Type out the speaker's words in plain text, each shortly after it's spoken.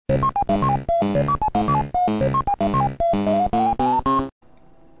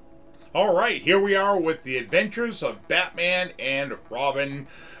right, here we are with the adventures of Batman and Robin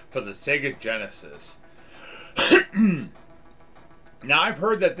for the Sega Genesis. Now, I've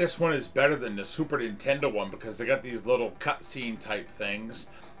heard that this one is better than the Super Nintendo one because they got these little cutscene type things,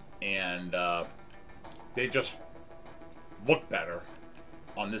 and they just look better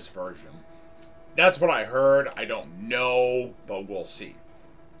on this version. That's what I heard. I don't know, but we'll see.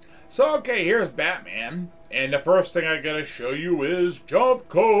 So, okay, here's Batman, and the first thing I gotta show you is jump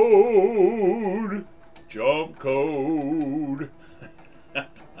code. Jump code.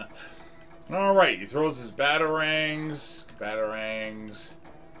 Alright, he throws his batarangs.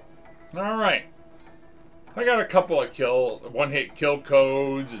 Alright. I got a couple of one-hit kill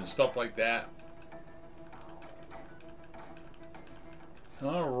codes and stuff like that.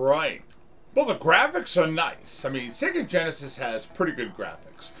 Alright. Well, the graphics are nice. I mean, Sega Genesis has pretty good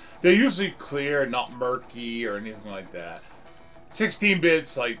graphics. They're usually clear, not murky or anything like that. 16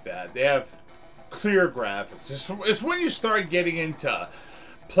 bits like that. They have clear graphics. It's when you start getting into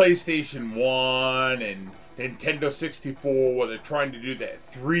PlayStation 1 and Nintendo 64 where they're trying to do that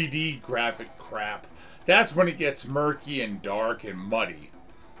 3D graphic crap. That's when it gets murky and dark and muddy.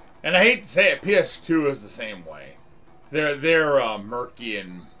 And I hate to say it, PS2 is the same way. They're murky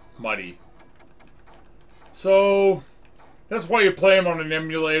and muddy. So that's why you play them on an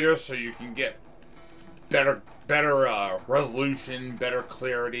emulator, so you can get better resolution, better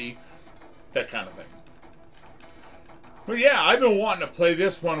clarity, that kind of thing. But yeah, I've been wanting to play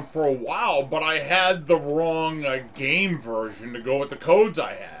this one for a while, but I had the wrong game version to go with the codes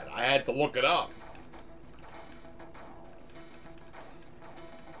I had. I had to look it up.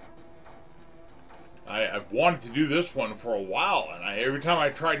 I've wanted to do this one for a while, and every time I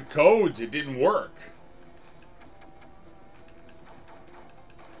tried codes, it didn't work.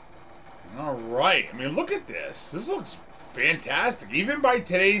 Alright, I mean, look at this. This looks fantastic. Even by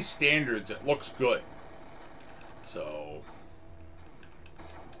today's standards, it looks good. So...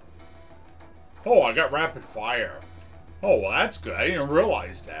 oh, I got rapid fire. Oh, well, that's good. I didn't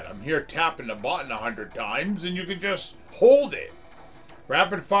realize that. I'm here tapping the button 100 times, and you can just hold it.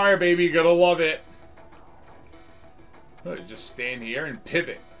 Rapid fire, baby. You gotta love it. Just stand here and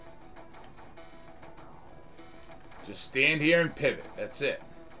pivot. Just stand here and pivot. That's it.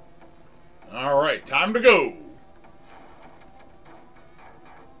 Alright, time to go.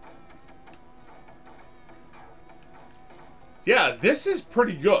 Yeah, this is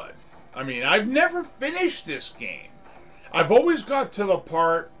pretty good. I mean, I've never finished this game. I've always got to the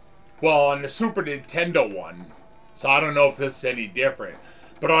part, well, on the Super Nintendo one, so I don't know if this is any different,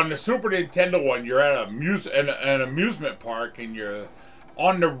 but on the Super Nintendo one, you're at an amusement park, and you're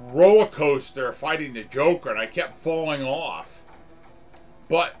on the roller coaster fighting the Joker, and I kept falling off.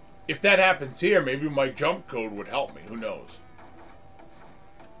 But if that happens here, maybe my jump code would help me. Who knows?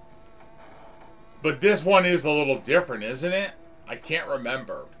 But this one is a little different, isn't it? I can't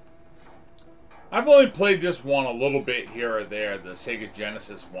remember. I've only played this one a little bit here or there, the Sega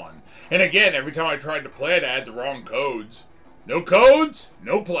Genesis one. And again, every time I tried to play it, I had the wrong codes. No codes,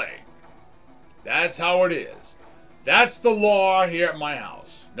 no play. That's how it is. That's the law here at my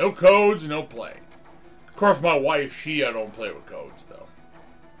house. No codes, no play. Of course, my wife, she don't play with codes, though.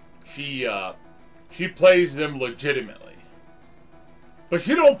 She plays them legitimately. But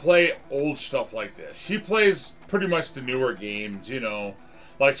she don't play old stuff like this. She plays pretty much the newer games, you know.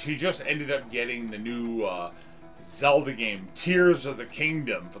 Like, she just ended up getting the new Zelda game, Tears of the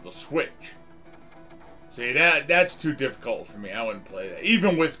Kingdom, for the Switch. See, that's too difficult for me. I wouldn't play that.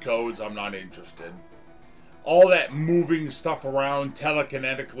 Even with codes, I'm not interested. All that moving stuff around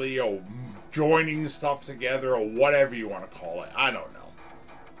telekinetically, or joining stuff together, or whatever you want to call it. I don't know.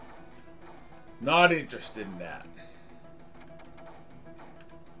 Not interested in that.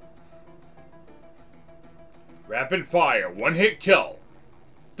 Rapid fire, one-hit kill.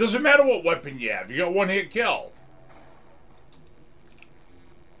 Doesn't matter what weapon you have, you got one-hit kill.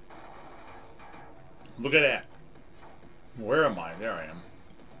 Look at that. Where am I? There I am.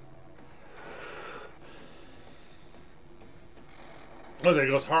 Oh, there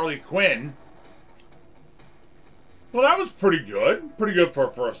goes Harley Quinn. Well, that was pretty good. Pretty good for a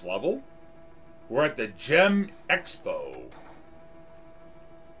first level. We're at the Gem Expo.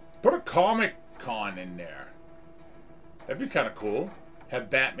 Put a Comic-Con in there. That'd be kind of cool. Have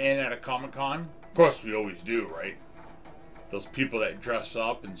Batman at a Comic-Con. Of course, we always do, right? Those people that dress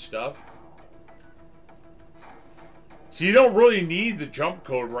up and stuff. So you don't really need the jump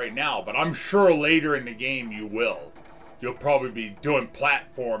code right now, but I'm sure later in the game you will. You'll probably be doing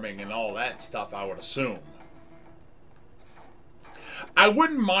platforming and all that stuff, I would assume. I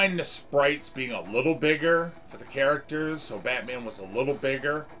wouldn't mind the sprites being a little bigger for the characters, so Batman was a little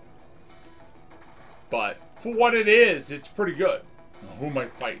bigger. But for what it is, it's pretty good. Now, who am I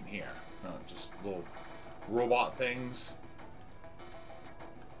fighting here? Just little robot things.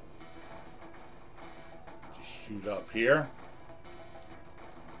 Just shoot up here.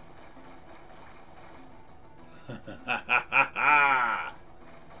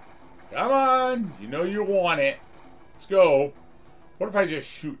 Come on, you know you want it. Let's go. What if I just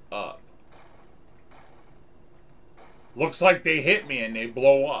shoot up? Looks like they hit me and they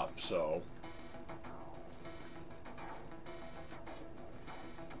blow up, so.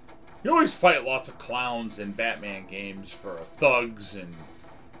 You always fight lots of clowns in Batman games for thugs and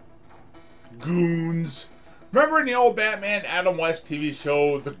goons. Remember in the old Batman Adam West TV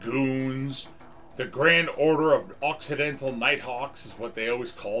show, the goons? The Grand Order of Occidental Nighthawks is what they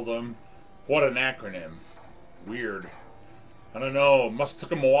always called them. What an acronym. Weird. I don't know. Must have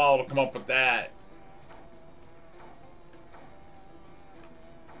took them a while to come up with that.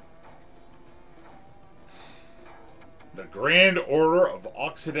 The Grand Order of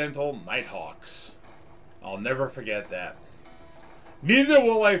Occidental Nighthawks. I'll never forget that. Neither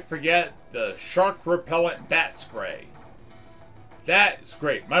will I forget the shark repellent bat spray. That's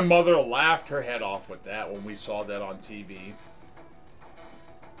great. My mother laughed her head off with that when we saw that on TV.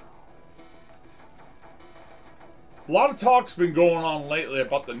 A lot of talk's been going on lately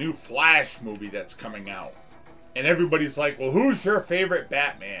about the new Flash movie that's coming out. And everybody's like, well, who's your favorite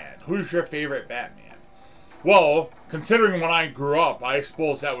Batman? Who's your favorite Batman? Well, considering when I grew up, I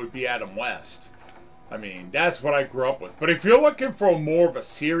suppose that would be Adam West. I mean, that's what I grew up with. But if you're looking for more of a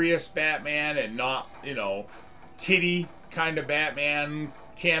serious Batman and not, you know, kiddie kind of Batman,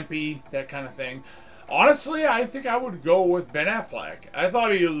 campy, that kind of thing, honestly, I think I would go with Ben Affleck. I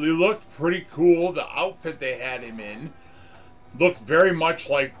thought he looked pretty cool. The outfit they had him in looked very much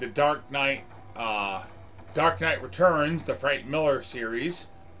like the Dark Knight Returns, the Frank Miller series.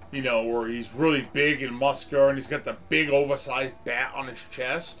 You know, where he's really big and muscular and he's got the big oversized bat on his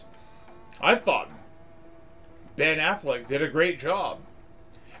chest. I thought Ben Affleck did a great job.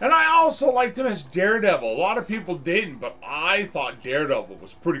 And I also liked him as Daredevil. A lot of people didn't, but I thought Daredevil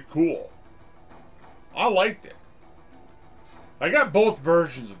was pretty cool. I liked it. I got both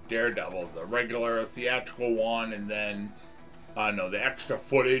versions of Daredevil. The regular theatrical one and then, I don't know, the extra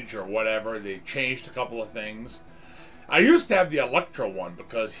footage or whatever. They changed a couple of things. I used to have the Elektra one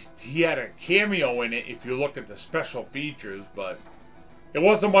because he had a cameo in it if you look at the special features, but it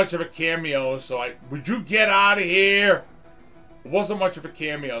wasn't much of a cameo, so would you get out of here? It wasn't much of a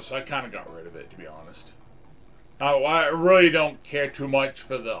cameo, so I kind of got rid of it, to be honest. I really don't care too much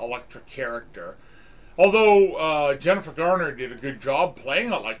for the Elektra character. Although Jennifer Garner did a good job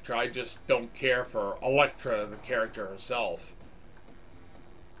playing Elektra, I just don't care for Elektra, the character herself.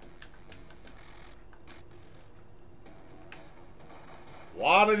 A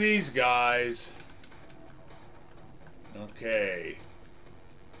lot of these guys. Okay.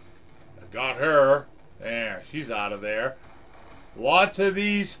 I got her. There, she's out of there. Lots of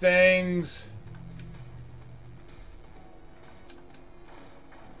these things.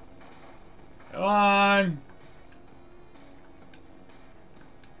 Come on.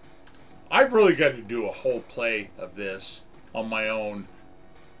 I've really got to do a whole play of this on my own.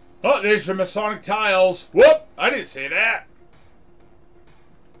 Oh, there's your Masonic tiles. Whoop! I didn't say that.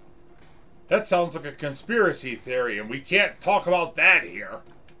 That sounds like a conspiracy theory, and we can't talk about that here.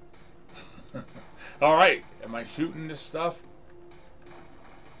 Alright, am I shooting this stuff?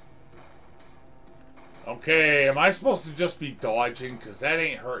 Okay, am I supposed to just be dodging? Because that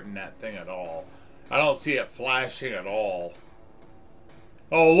ain't hurting that thing at all. I don't see it flashing at all.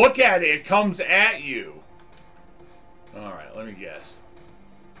 Oh, look at it. It comes at you. Alright, let me guess.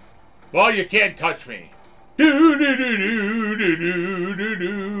 Well, you can't touch me.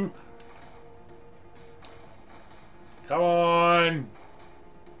 Do-do-do-do-do-do-do-do. Come on.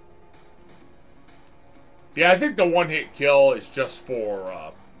 Yeah, I think the one-hit kill is just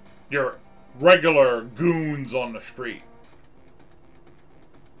for your regular goons on the street.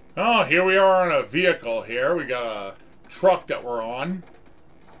 Oh, here we are on a vehicle here. We got a truck that we're on.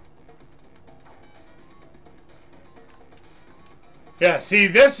 Yeah, see,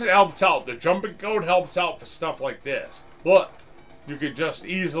 this helps out. The jumping code helps out for stuff like this. Look, you could just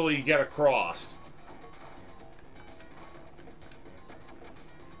easily get across.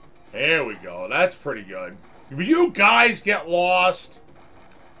 There we go. That's pretty good. Will you guys get lost?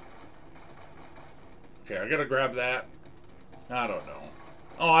 Okay, I gotta grab that. I don't know.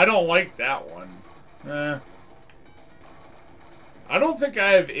 Oh, I don't like that one. I don't think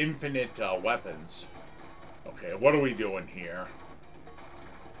I have infinite weapons. Okay, what are we doing here?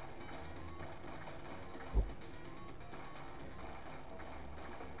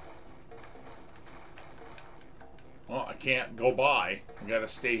 can't go by. I gotta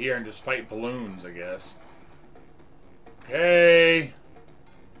stay here and just fight balloons, I guess. Okay.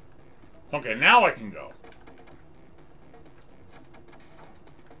 Okay, now I can go.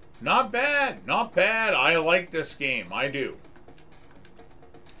 Not bad, not bad. I like this game. I do.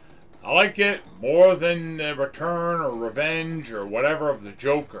 I like it more than the Return or Revenge or whatever of the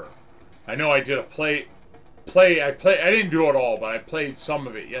Joker. I know I did a I didn't do it all, but I played some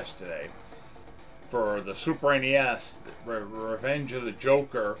of it yesterday for the Super NES, Revenge of the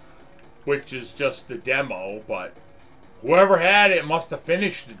Joker, which is just the demo, but whoever had it must have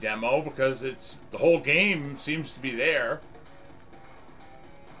finished the demo because the whole game seems to be there.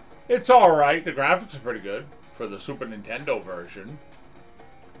 It's alright. The graphics are pretty good for the Super Nintendo version.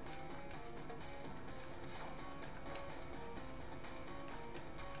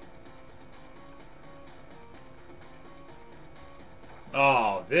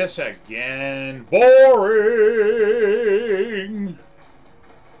 Oh, this again. Boring.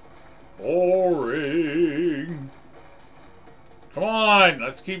 Boring. Come on,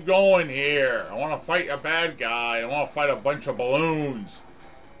 let's keep going here. I want to fight a bad guy. I want to fight a bunch of balloons.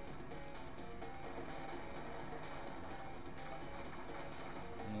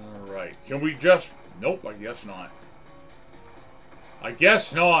 Alright, can we just... Nope, I guess not. I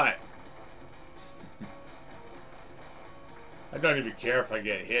guess not. I don't even care if I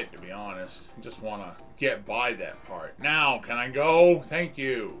get hit, to be honest. I just want to get by that part. Now, can I go? Thank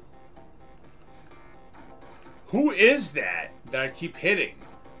you. Who is that I keep hitting?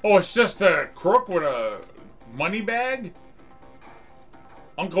 Oh, it's just a crook with a money bag?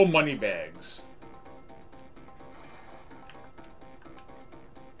 Uncle Moneybags.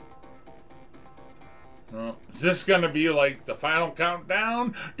 Is this gonna be like the final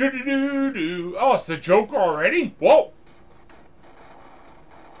countdown? Do-do-do-do. Oh, it's the Joker already? Whoa!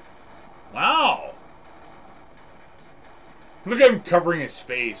 Wow! Look at him covering his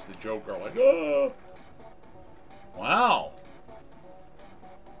face, the Joker, like, oh! Wow!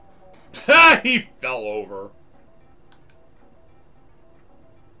 He fell over.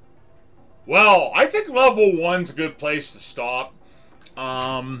 Well, I think level 1's a good place to stop.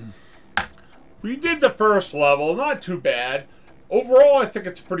 We did the first level, not too bad. Overall, I think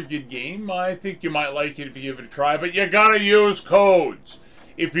it's a pretty good game. I think you might like it if you give it a try, but you gotta use codes.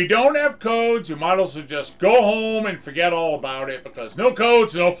 If you don't have codes, you might as well just go home and forget all about it, because no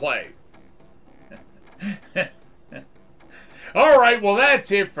codes, no play. Alright, well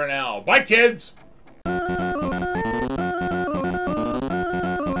that's it for now. Bye, kids!